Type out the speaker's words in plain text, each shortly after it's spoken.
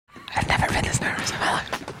years of my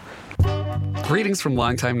life. Greetings from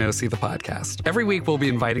Long Time No See, the podcast. Every week, we'll be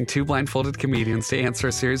inviting two blindfolded comedians to answer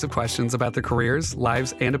a series of questions about their careers,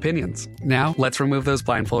 lives, and opinions. Now, let's remove those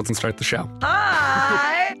blindfolds and start the show.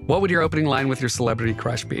 Hi! What would your opening line with your celebrity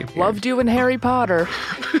crush be? Loved you in Harry Potter.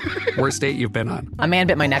 Worst date you've been on? A man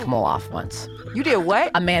bit my neck mole off once. You did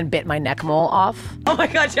what? A man bit my neck mole off. Oh my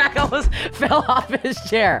God, Jack almost fell off his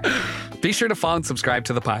chair. Be sure to follow and subscribe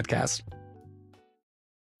to the podcast.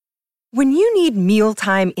 When you need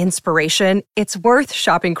mealtime inspiration, it's worth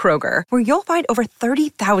shopping Kroger, where you'll find over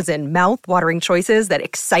 30,000 mouth-watering choices that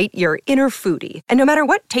excite your inner foodie. And no matter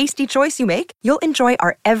what tasty choice you make, you'll enjoy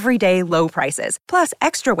our everyday low prices, plus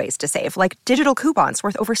extra ways to save, like digital coupons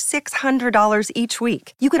worth over $600 each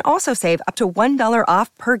week. You can also save up to $1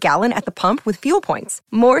 off per gallon at the pump with fuel points.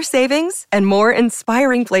 More savings and more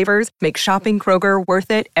inspiring flavors make shopping Kroger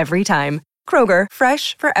worth it every time. Kroger,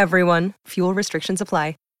 fresh for everyone. Fuel restrictions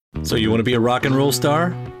apply. So you want to be a rock and roll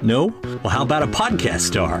star? No? Well, how about a podcast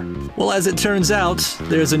star? Well, as it turns out,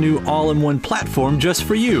 there's a new all-in-one platform just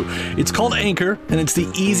for you. It's called Anchor, and it's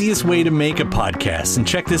the easiest way to make a podcast. And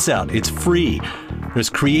check this out, it's free. There's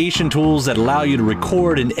creation tools that allow you to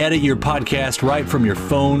record and edit your podcast right from your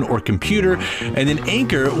phone or computer, and then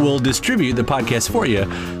Anchor will distribute the podcast for you,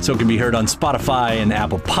 so it can be heard on Spotify and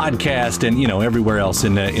Apple Podcast and, everywhere else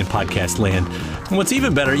in podcast land. And what's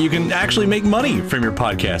even better, you can actually make money from your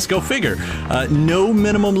podcast. Go figure. No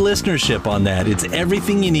minimum listenership on that. It's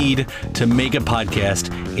everything you need to make a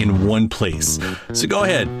podcast in one place. So go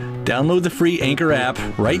ahead. Download the free Anchor app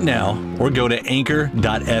right now or go to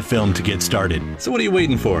anchor.fm to get started. So what are you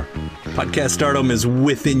waiting for? Podcast stardom is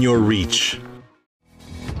within your reach.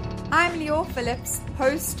 I'm Lior Phillips,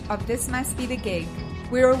 host of This Must Be the Gig.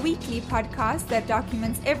 We're a weekly podcast that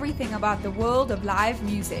documents everything about the world of live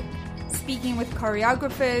music, speaking with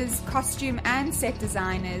choreographers, costume and set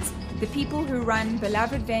designers, the people who run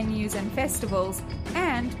beloved venues and festivals,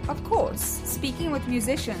 and, of course, speaking with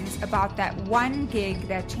musicians about that one gig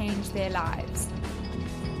that changed their lives.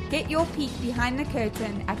 Get your peek behind the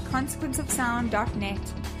curtain at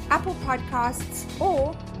consequenceofsound.net, Apple Podcasts,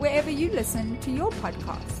 or wherever you listen to your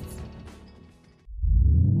podcasts.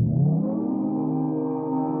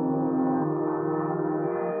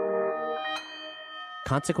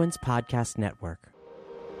 Consequence Podcast Network.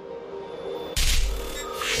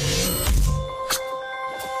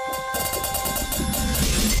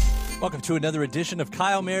 Welcome to another edition of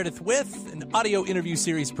Kyle Meredith with, an audio interview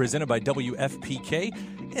series presented by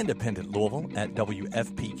WFPK, independent Louisville at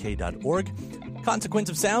WFPK.org. Consequence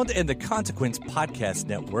of Sound and the Consequence Podcast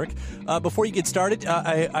Network. Before you get started,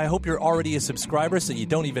 I hope you're already a subscriber so you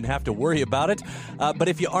don't even have to worry about it. But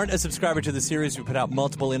if you aren't a subscriber to the series, we put out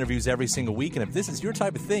multiple interviews every single week. And if this is your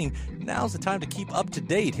type of thing, now's the time to keep up to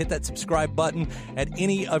date. Hit that subscribe button at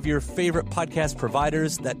any of your favorite podcast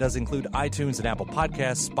providers. That does include iTunes and Apple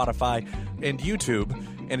Podcasts, Spotify, and YouTube.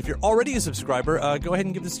 And if you're already a subscriber, go ahead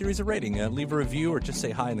and give the series a rating. Leave a review or just say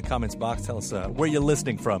hi in the comments box. Tell us where you're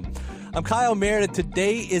listening from. I'm Kyle Meredith.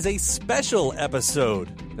 Today is a special episode,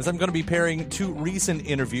 as I'm going to be pairing two recent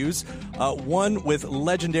interviews. One with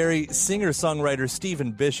legendary singer-songwriter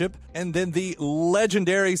Stephen Bishop, and then the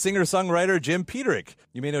legendary singer-songwriter Jim Peterick.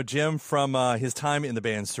 You may know Jim from his time in the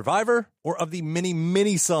band Survivor, or of the many,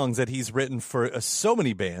 many songs that he's written for so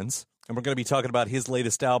many bands. And we're going to be talking about his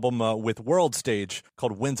latest album with World Stage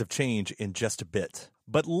called Winds of Change in just a bit.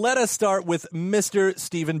 But let us start with Mr.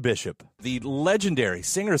 Stephen Bishop. The legendary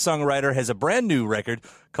singer-songwriter has a brand new record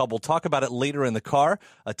called We'll Talk About It Later in the Car,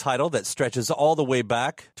 a title that stretches all the way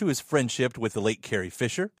back to his friendship with the late Carrie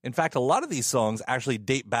Fisher. In fact, a lot of these songs actually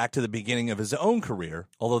date back to the beginning of his own career,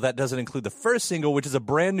 although that doesn't include the first single, which is a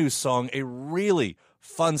brand new song, a really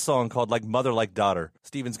fun song called Like Mother Like Daughter.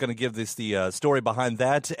 Stephen's going to give this the story behind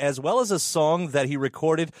that, as well as a song that he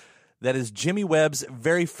recorded that is Jimmy Webb's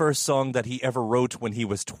very first song that he ever wrote when he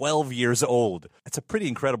was 12 years old. It's a pretty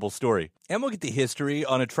incredible story. And we'll get the history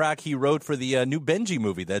on a track he wrote for the new Benji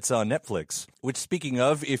movie that's on Netflix. Which, speaking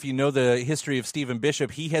of, if you know the history of Stephen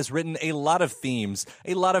Bishop, he has written a lot of themes,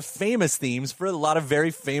 a lot of famous themes for a lot of very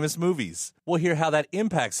famous movies. We'll hear how that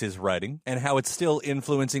impacts his writing and how it's still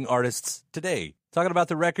influencing artists today. Talking about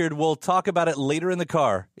the record, we'll talk about it later in the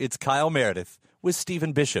car. It's Kyle Meredith with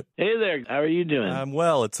Stephen Bishop. Hey there, how are you doing? I'm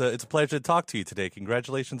well. It's a pleasure to talk to you today.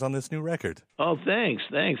 Congratulations on this new record. Oh, thanks.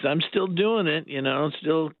 I'm still doing it,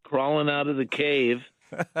 still crawling out of the cave.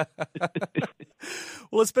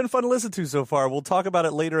 Well, it's been fun to listen to so far. We'll talk about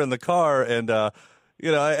it later in the car, and I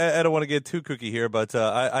don't want to get too kooky here, but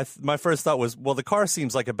my first thought was, well, the car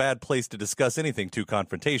seems like a bad place to discuss anything too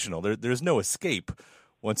confrontational. There's no escape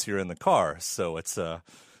once you're in the car, so it's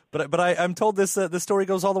But I'm told this story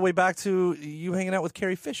goes all the way back to you hanging out with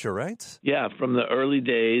Carrie Fisher, right? Yeah, from the early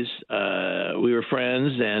days, we were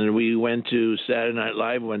friends, and we went to Saturday Night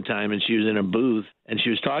Live one time, and she was in a booth, and she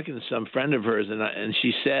was talking to some friend of hers, and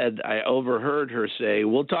she said, I overheard her say,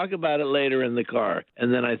 "We'll talk about it later in the car."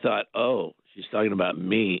 And then I thought, oh, she's talking about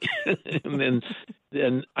me. And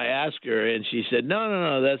then I asked her, and she said,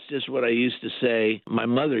 no, that's just what I used to say. My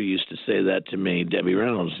mother used to say that to me, Debbie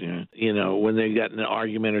Reynolds, when they got in an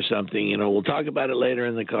argument or something, we'll talk about it later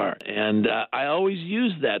in the car. And I always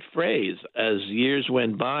used that phrase as years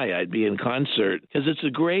went by. I'd be in concert because it's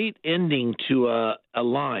a great ending to a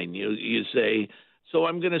line. You say, "So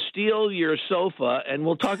I'm going to steal your sofa, and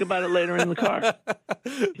we'll talk about it later in the car."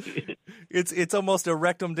 It's almost a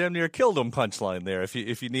rectum damn near killed him punchline there, if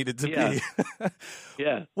you needed to be.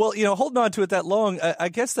 Yeah. Well, holding on to it that long, I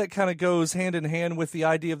guess that kind of goes hand in hand with the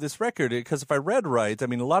idea of this record. Because if I read right, I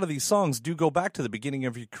mean, a lot of these songs do go back to the beginning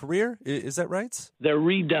of your career. Is that right? They're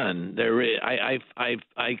redone.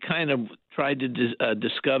 I kind of tried to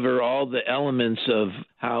discover all the elements of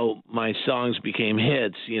how my songs became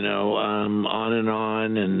hits, On and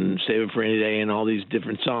On and Save It for Any Day and all these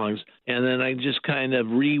different songs. And then I just kind of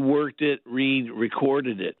reworked it,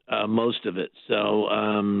 re-recorded it, most of it. So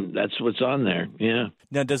that's what's on there, yeah.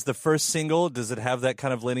 Now, does the first single, does it have that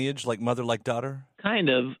kind of lineage, like Mother Like Daughter? Kind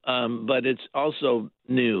of, but it's also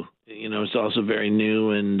new. It's also very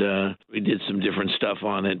new, and we did some different stuff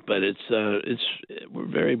on it. But we're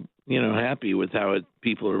very happy with how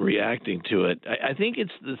people are reacting to it. I think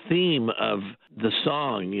it's the theme of the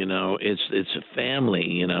song. It's a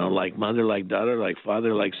family. Like mother, like daughter, like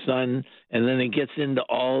father, like son, and then it gets into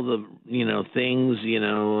all the things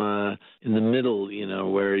in the middle.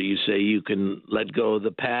 Where you say you can let go of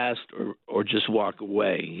the past or just walk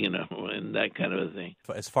away. And that kind of a thing.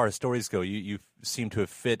 As far as stories go, you seem to have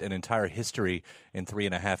fit an entire history in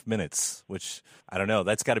 3.5 minutes, which, I don't know,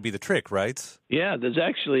 that's got to be the trick, right? Yeah, there's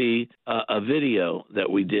actually a video that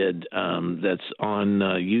we did that's on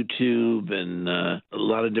YouTube and a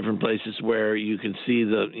lot of different places where you can see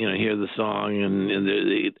hear the song and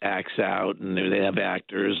it acts out and they have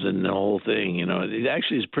actors and the whole thing. It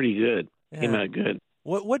actually is pretty good. Yeah. Came out good.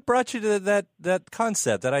 What brought you to that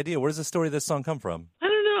concept, that idea? Where does the story of this song come from?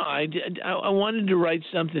 I wanted to write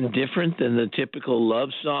something different than the typical love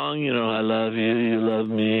song. I love you, you love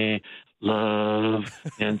me, love.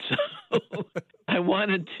 And so I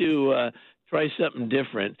wanted to try something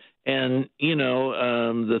different. And,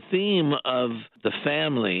 the theme of the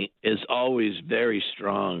family is always very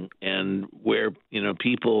strong. And where,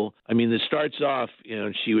 people, it starts off,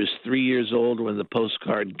 she was 3 years old when the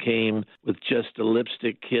postcard came with just a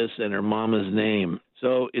lipstick kiss and her mama's name.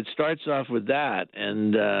 So it starts off with that,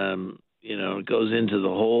 and, it goes into the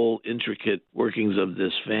whole intricate workings of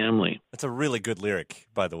this family. It's a really good lyric,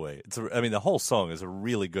 by the way. The whole song is a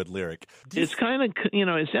really good lyric. It's kind of,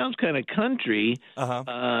 it sounds kind of country,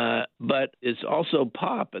 but it's also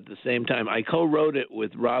pop at the same time. I co-wrote it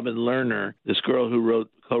with Robin Lerner, this girl who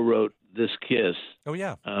co-wrote This Kiss. Oh,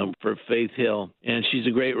 yeah. For Faith Hill. And she's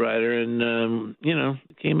a great writer, and,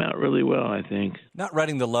 it came out really well, I think. Not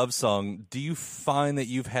writing the love song, do you find that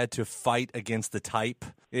you've had to fight against the type?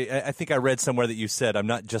 I think I read somewhere that you said, I'm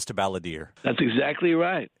not just a balladeer. That's exactly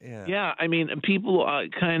right. Yeah. People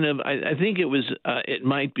kind of, I think it was It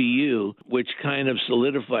Might Be You, which kind of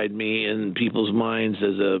solidified me in people's minds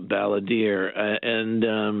as a balladeer.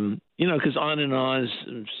 Because On and On,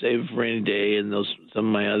 Save It for Any Day, and some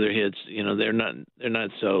of my other hits, they're not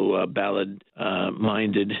so ballad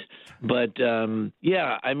minded. But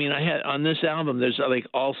I had on this album, there's like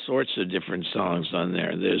all sorts of different songs on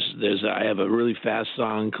there. I have a really fast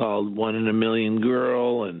song called One in a Million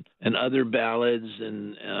Girl, and other ballads,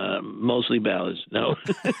 and mostly ballads. No,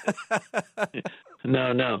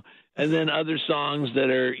 no. And then other songs that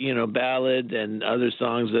are, ballad, and other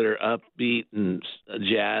songs that are upbeat and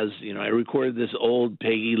jazz. I recorded this old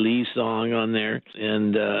Peggy Lee song on there,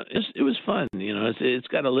 and it was fun. It's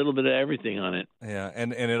got a little bit of everything on it. Yeah,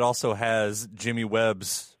 and it also has Jimmy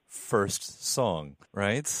Webb's first song,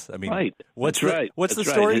 right? Right. What's the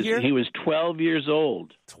story right. here? He was 12 years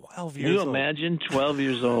old. 12 years old. old. Can you imagine? 12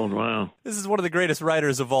 years old. Wow. This is one of the greatest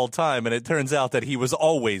writers of all time, and it turns out that he was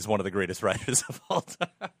always one of the greatest writers of all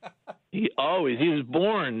time. He was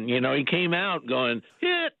born, he came out going,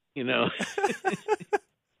 hit,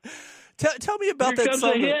 Tell me about Here that comes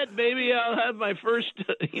song. A hit, baby. I'll have my first,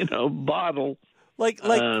 bottle.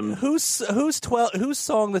 Whose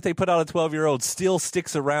song that they put out a 12-year-old still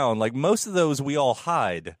sticks around? Like most of those we all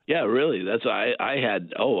hide. Yeah, really. That's I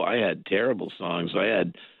had terrible songs. I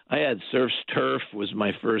had Surf's Turf was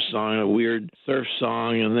my first song, a weird surf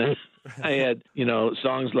song, and then I had,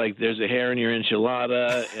 songs like There's a Hair in Your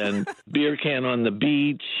Enchilada and Beer Can on the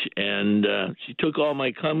Beach and She Took All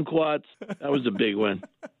My Kumquats. That was a big one.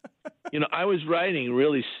 I was writing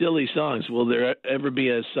really silly songs. Will there ever be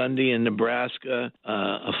a Sunday in Nebraska?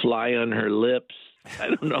 A Fly on Her Lips? I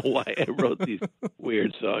don't know why I wrote these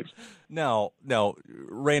weird songs. Now,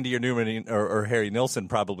 Randy or Newman or Harry Nilsson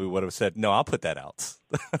probably would have said, no, I'll put that out.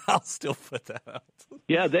 I'll still put that out.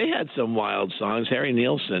 Yeah, they had some wild songs. Harry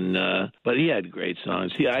Nilsson, but he had great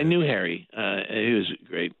songs. Yeah, I knew Harry. He was a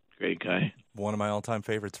great guy. One of my all-time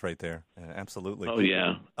favorites right there. Absolutely. Oh,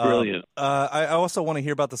 yeah. Brilliant. I also want to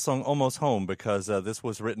hear about the song Almost Home because this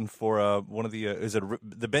was written for one of the, is it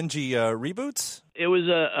the Benji reboots? It was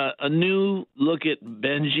a new look at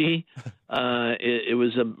Benji. It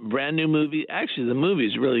was a brand new movie. Actually, the movie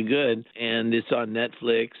is really good, and it's on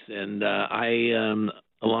Netflix. And I,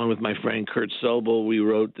 along with my friend Kurt Sobel, we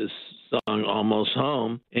wrote this song Almost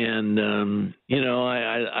Home. And,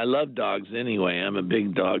 I love dogs anyway. I'm a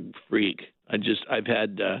big dog freak. I've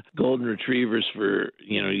had golden retrievers for,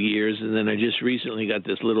 years. And then I just recently got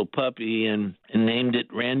this little puppy and named it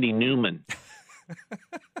Randy Newman.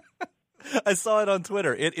 I saw it on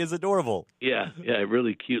Twitter. It is adorable. Yeah,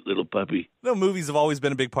 really cute little puppy. Movies have always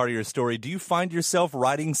been a big part of your story. Do you find yourself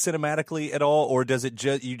writing cinematically at all, or does it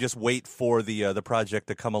you just wait for the project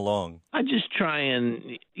to come along? I just try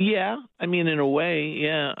and, in a way,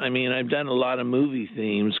 yeah. I've done a lot of movie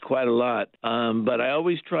themes, quite a lot, but I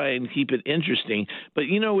always try and keep it interesting. But,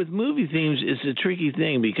 with movie themes, it's a tricky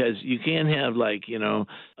thing because you can't have,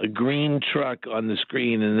 a green truck on the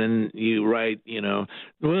screen and then you write,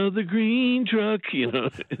 the green truck,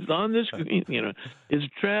 is on the screen, is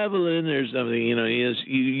traveling or something, you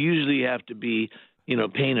usually have to be,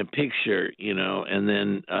 paint a picture, and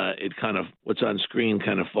then it kind of, what's on screen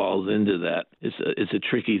kind of falls into that. It's a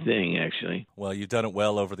tricky thing, actually. Well, you've done it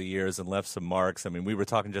well over the years and left some marks. We were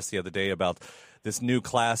talking just the other day about this new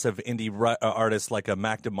class of indie artists like a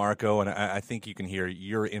Mac DeMarco, and I think you can hear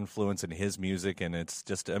your influence in his music, and it's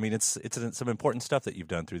just, it's some important stuff that you've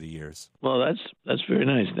done through the years. Well, that's very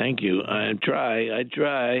nice. Thank you. I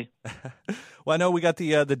try. Well, I know we got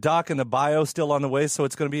the doc and the bio still on the way, so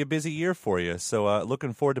it's going to be a busy year for you. So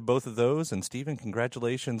looking forward to both of those. And Stephen,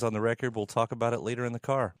 congratulations on the record. We'll talk about it later in the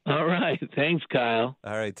car. All right. Thanks, Kyle.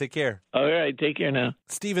 All right. Take care. All right. Take care now.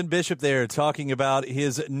 Stephen Bishop there talking about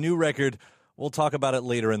his new record. We'll talk about it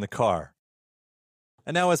later in the car.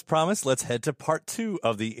 And now, as promised, let's head to part 2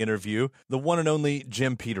 of the interview. The one and only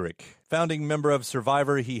Jim Peterick. Founding member of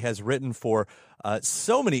Survivor, he has written for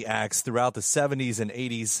so many acts throughout the 70s and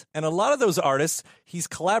 80s. And a lot of those artists he's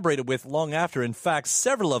collaborated with long after. In fact,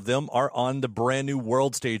 several of them are on the brand new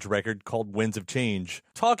world stage record called Winds of Change.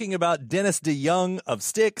 Talking about Dennis DeYoung of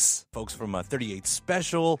Styx, folks from 38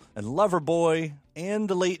 Special and Loverboy, and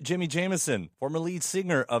the late Jimmy Jamison, former lead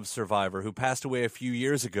singer of Survivor, who passed away a few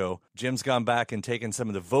years ago. Jim's gone back and taken some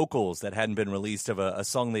of the vocals that hadn't been released of a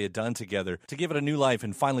song they had done together to give it a new life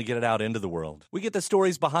and finally get it out into the world. We get the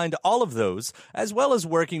stories behind all of those, as well as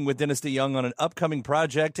working with Dennis DeYoung on an upcoming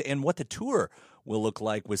project and what the tour will look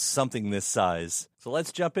like with something this size. So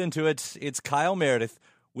let's jump into it. It's Kyle Meredith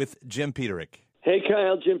with Jim Peterick. Hey,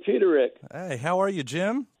 Kyle, Jim Peterick. Hey, how are you,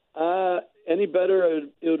 Jim? Any better,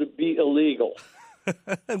 it would be illegal.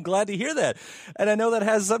 I'm glad to hear that. And I know that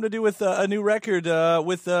has something to do with a new record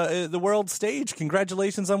with the world stage.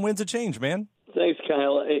 Congratulations on Winds of Change, man. Thanks,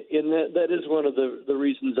 Kyle. And that is one of the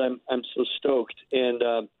reasons I'm so stoked.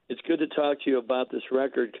 And it's good to talk to you about this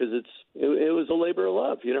record because it was a labor of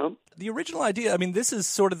love, The original idea, this is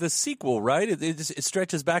sort of the sequel, right? It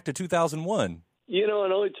stretches back to 2001. It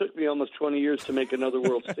only took me almost 20 years to make another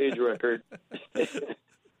world stage record.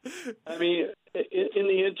 In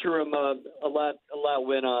the interim, a lot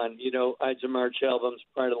went on. Ides of March albums,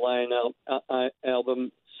 Pride of Lion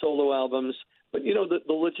album, solo albums. But,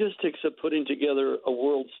 the logistics of putting together a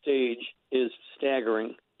world stage is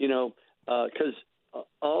staggering, because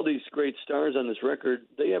all these great stars on this record,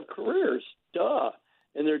 they have careers, duh.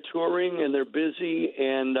 And they're touring and they're busy.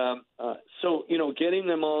 And so, getting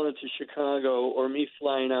them all into Chicago or me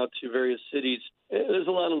flying out to various cities, there's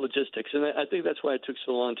a lot of logistics. And I think that's why it took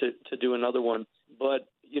so long to do another one. But,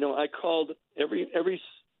 I called every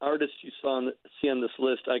artist you see on this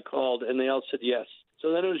list, I called, and they all said yes.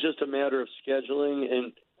 So then it was just a matter of scheduling.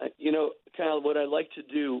 And, Kyle, what I like to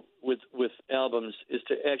do with albums is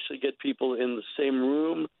to actually get people in the same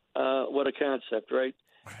room. What a concept, right?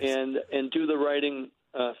 And do the writing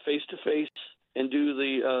face-to-face and do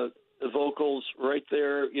the vocals right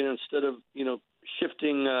there, instead of,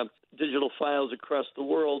 shifting digital files across the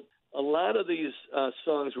world. A lot of these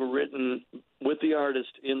songs were written with the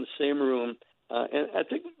artist in the same room. And I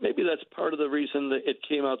think maybe that's part of the reason that it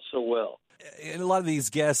came out so well. And a lot of these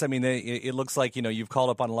guests, I mean, it looks like, you've called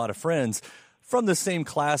up on a lot of friends from the same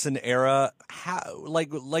class and era. How,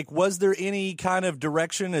 was there any kind of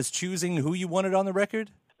direction as choosing who you wanted on the record?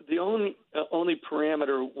 The only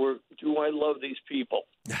parameter were, do I love these people?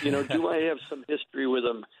 Do I have some history with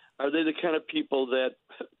them? Are they the kind of people that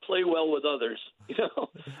play well with others?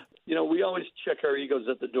 We always check our egos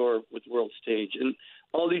at the door with World Stage, and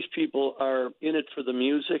all these people are in it for the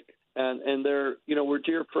music, and they're, we're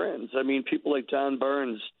dear friends. I mean, people like Don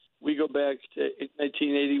Barnes. We go back to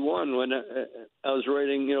 1981 when I was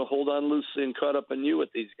writing, Hold On Loosely and Caught Up on You with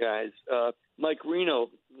these guys. Mike Reno,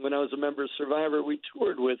 when I was a member of Survivor, we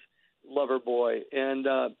toured with Loverboy. And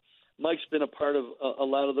Mike's been a part of a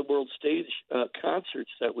lot of the World Stage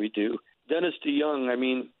concerts that we do. Dennis DeYoung, I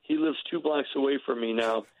mean, he lives 2 blocks away from me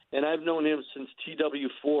now. And I've known him since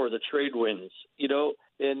TW4, the Trade Winds,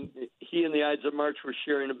 and he and the Ides of March were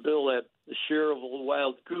sharing a bill at the Share of a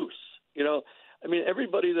Wild Goose, I mean,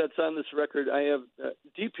 everybody that's on this record I have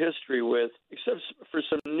deep history with, except for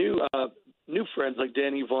some new friends like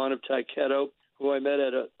Danny Vaughn of Taiketo, who I met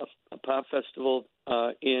at a pop festival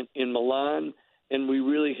in Milan, and we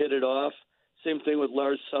really hit it off. Same thing with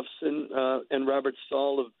Lars Sufson and Robert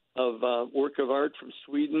Stahl of Work of Art from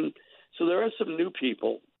Sweden. So there are some new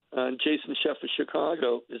people. Jason Sheff of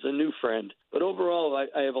Chicago is a new friend. But overall,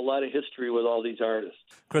 I have a lot of history with all these artists.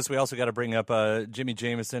 Chris, we also got to bring up Jimmy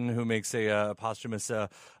Jamison, who makes a posthumous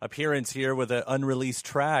appearance here with an unreleased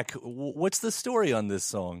track. What's the story on this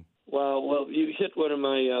song? Well, you hit one of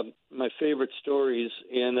my favorite stories,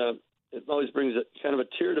 and it always brings kind of a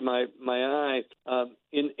tear to my eye.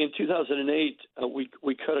 In 2008,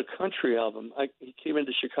 we cut a country album. He came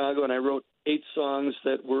into Chicago, and I wrote 8 songs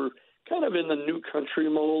that were kind of in the new country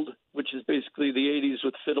mold, which is basically the 80s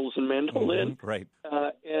with fiddles and mandolin. Mm-hmm, right.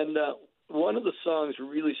 And one of the songs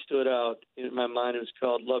really stood out in my mind. It was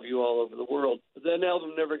called Love You All Over the World. But that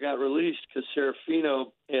album never got released because Serafino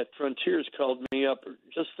at Frontiers called me up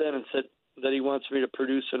just then and said that he wants me to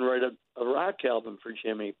produce and write a rock album for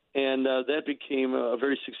Jimmy. And that became a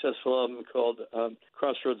very successful album called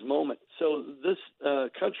Crossroads Moment. So this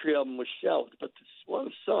country album was shelved, but this one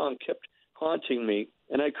song kept haunting me.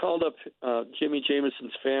 And I called up Jimmy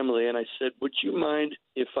Jamison's family, and I said, would you mind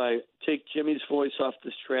if I take Jimmy's voice off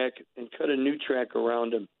this track and cut a new track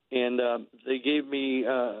around him? And they gave me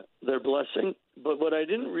their blessing. But what I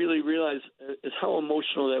didn't really realize is how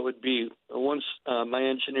emotional that would be. Once my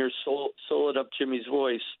engineer soloed up Jimmy's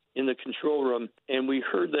voice in the control room, and we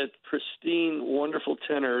heard that pristine, wonderful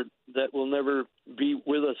tenor that will never be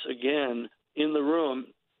with us again in the room,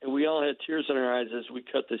 and we all had tears in our eyes as we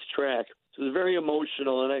cut this track. So it was very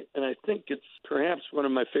emotional, and I think it's perhaps one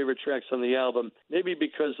of my favorite tracks on the album, maybe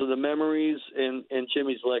because of the memories and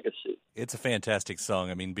Jimmy's legacy. It's a fantastic song.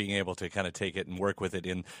 I mean, being able to kind of take it and work with it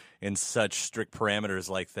in such strict parameters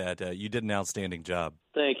like that, you did an outstanding job.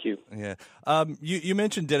 Thank you. Yeah. You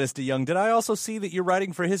mentioned Dennis DeYoung. Did I also see that you're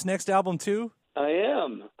writing for his next album, too? I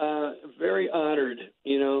am. Very honored,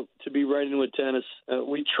 to be writing with Dennis.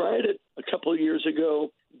 We tried it a couple of years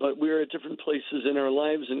ago, but we were at different places in our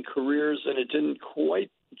lives and careers, and it didn't quite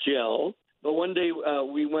gel. But one day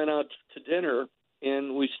we went out to dinner,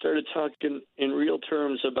 and we started talking in real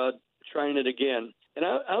terms about trying it again. And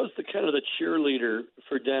I was the cheerleader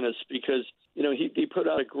for Dennis because, he put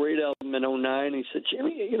out a great album in 2009. He said,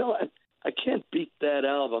 Jimmy, I can't beat that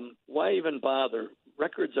album. Why even bother?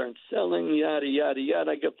 Records aren't selling, yada, yada,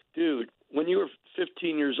 yada. I go, dude, when you were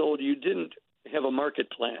 15 years old, you didn't have a market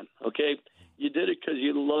plan, okay? You did it because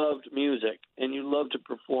you loved music and you loved to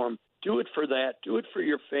perform. Do it for that. Do it for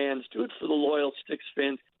your fans. Do it for the loyal Styx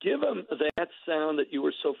fans. Give them that sound that you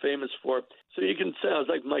were so famous for so you can sound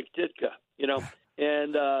like Mike Ditka,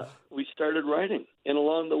 And we started writing. And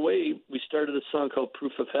along the way, we started a song called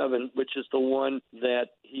Proof of Heaven, which is the one that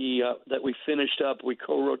that we finished up. We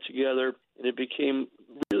co-wrote together, and it became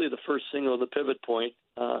really the first single, the pivot point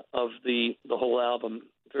of the whole album.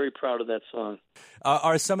 Very proud of that song.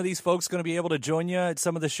 Are some of these folks going to be able to join you at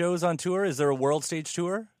some of the shows on tour? Is there a World Stage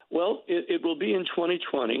tour? Well, it will be in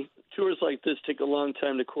 2020. Tours like this take a long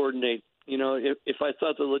time to coordinate. If I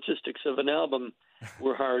thought the logistics of an album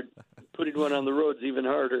were hard, putting one on the road is even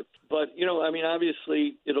harder. But,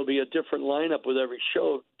 obviously it'll be a different lineup with every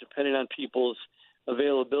show depending on people's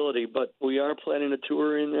availability. But we are planning a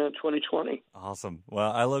tour in 2020. Awesome.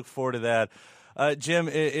 Well, I look forward to that. Jim,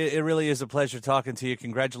 it really is a pleasure talking to you.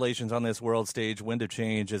 Congratulations on this World Stage. Wind of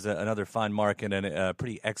Change is another fine mark and a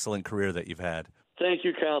pretty excellent career that you've had. Thank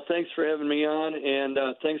you, Kyle. Thanks for having me on, and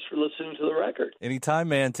thanks for listening to the record. Anytime,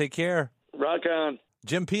 man. Take care. Rock on.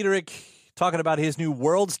 Jim Peterick talking about his new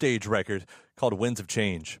World Stage record called Winds of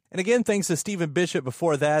Change. And again, thanks to Stephen Bishop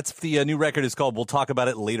before that. The new record is called We'll Talk About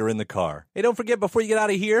It Later in the Car. Hey, don't forget, before you get out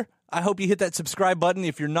of here, I hope you hit that subscribe button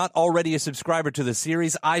if you're not already a subscriber to the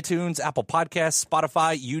series. iTunes, Apple Podcasts,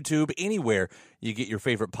 Spotify, YouTube, anywhere you get your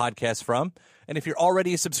favorite podcasts from. And if you're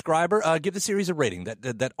already a subscriber, give the series a rating.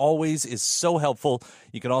 That always is so helpful.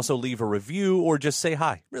 You can also leave a review or just say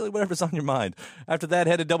hi. Really, whatever's on your mind. After that,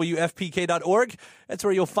 head to WFPK.org. That's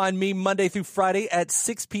where you'll find me Monday through Friday at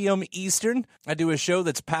 6 p.m. Eastern. I do a show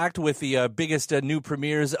that's packed with the biggest new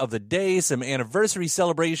premieres of the day, some anniversary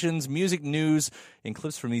celebrations, music news, and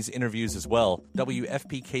clips from these interviews as well.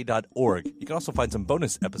 WFPK.org. You can also find some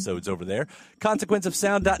bonus episodes over there.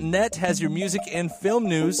 ConsequenceOfSound.net has your music and film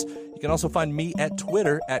news. You can also find me at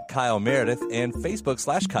Twitter at Kyle Meredith and Facebook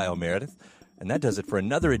 /Kyle Meredith. And that does it for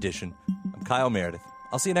another edition of Kyle Meredith.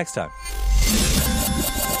 I'll see you next time.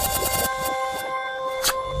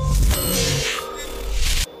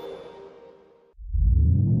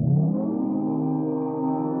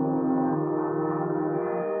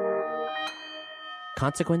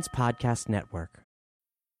 Consequence Podcast Network.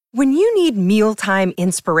 When you need mealtime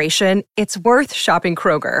inspiration, it's worth shopping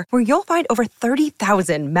Kroger, where you'll find over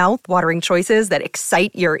 30,000 mouth-watering choices that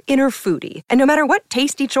excite your inner foodie. And no matter what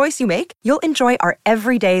tasty choice you make, you'll enjoy our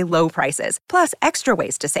everyday low prices, plus extra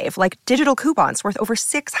ways to save, like digital coupons worth over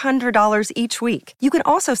 $600 each week. You can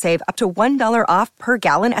also save up to $1 off per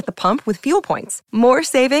gallon at the pump with fuel points. More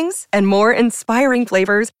savings and more inspiring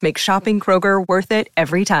flavors make shopping Kroger worth it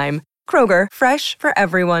every time. Kroger, fresh for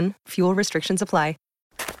everyone. Fuel restrictions apply.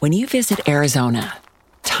 When you visit Arizona,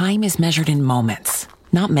 time is measured in moments,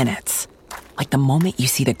 not minutes. Like the moment you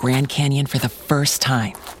see the Grand Canyon for the first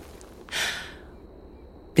time.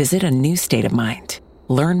 Visit a new state of mind.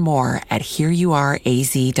 Learn more at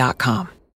hereyouareaz.com.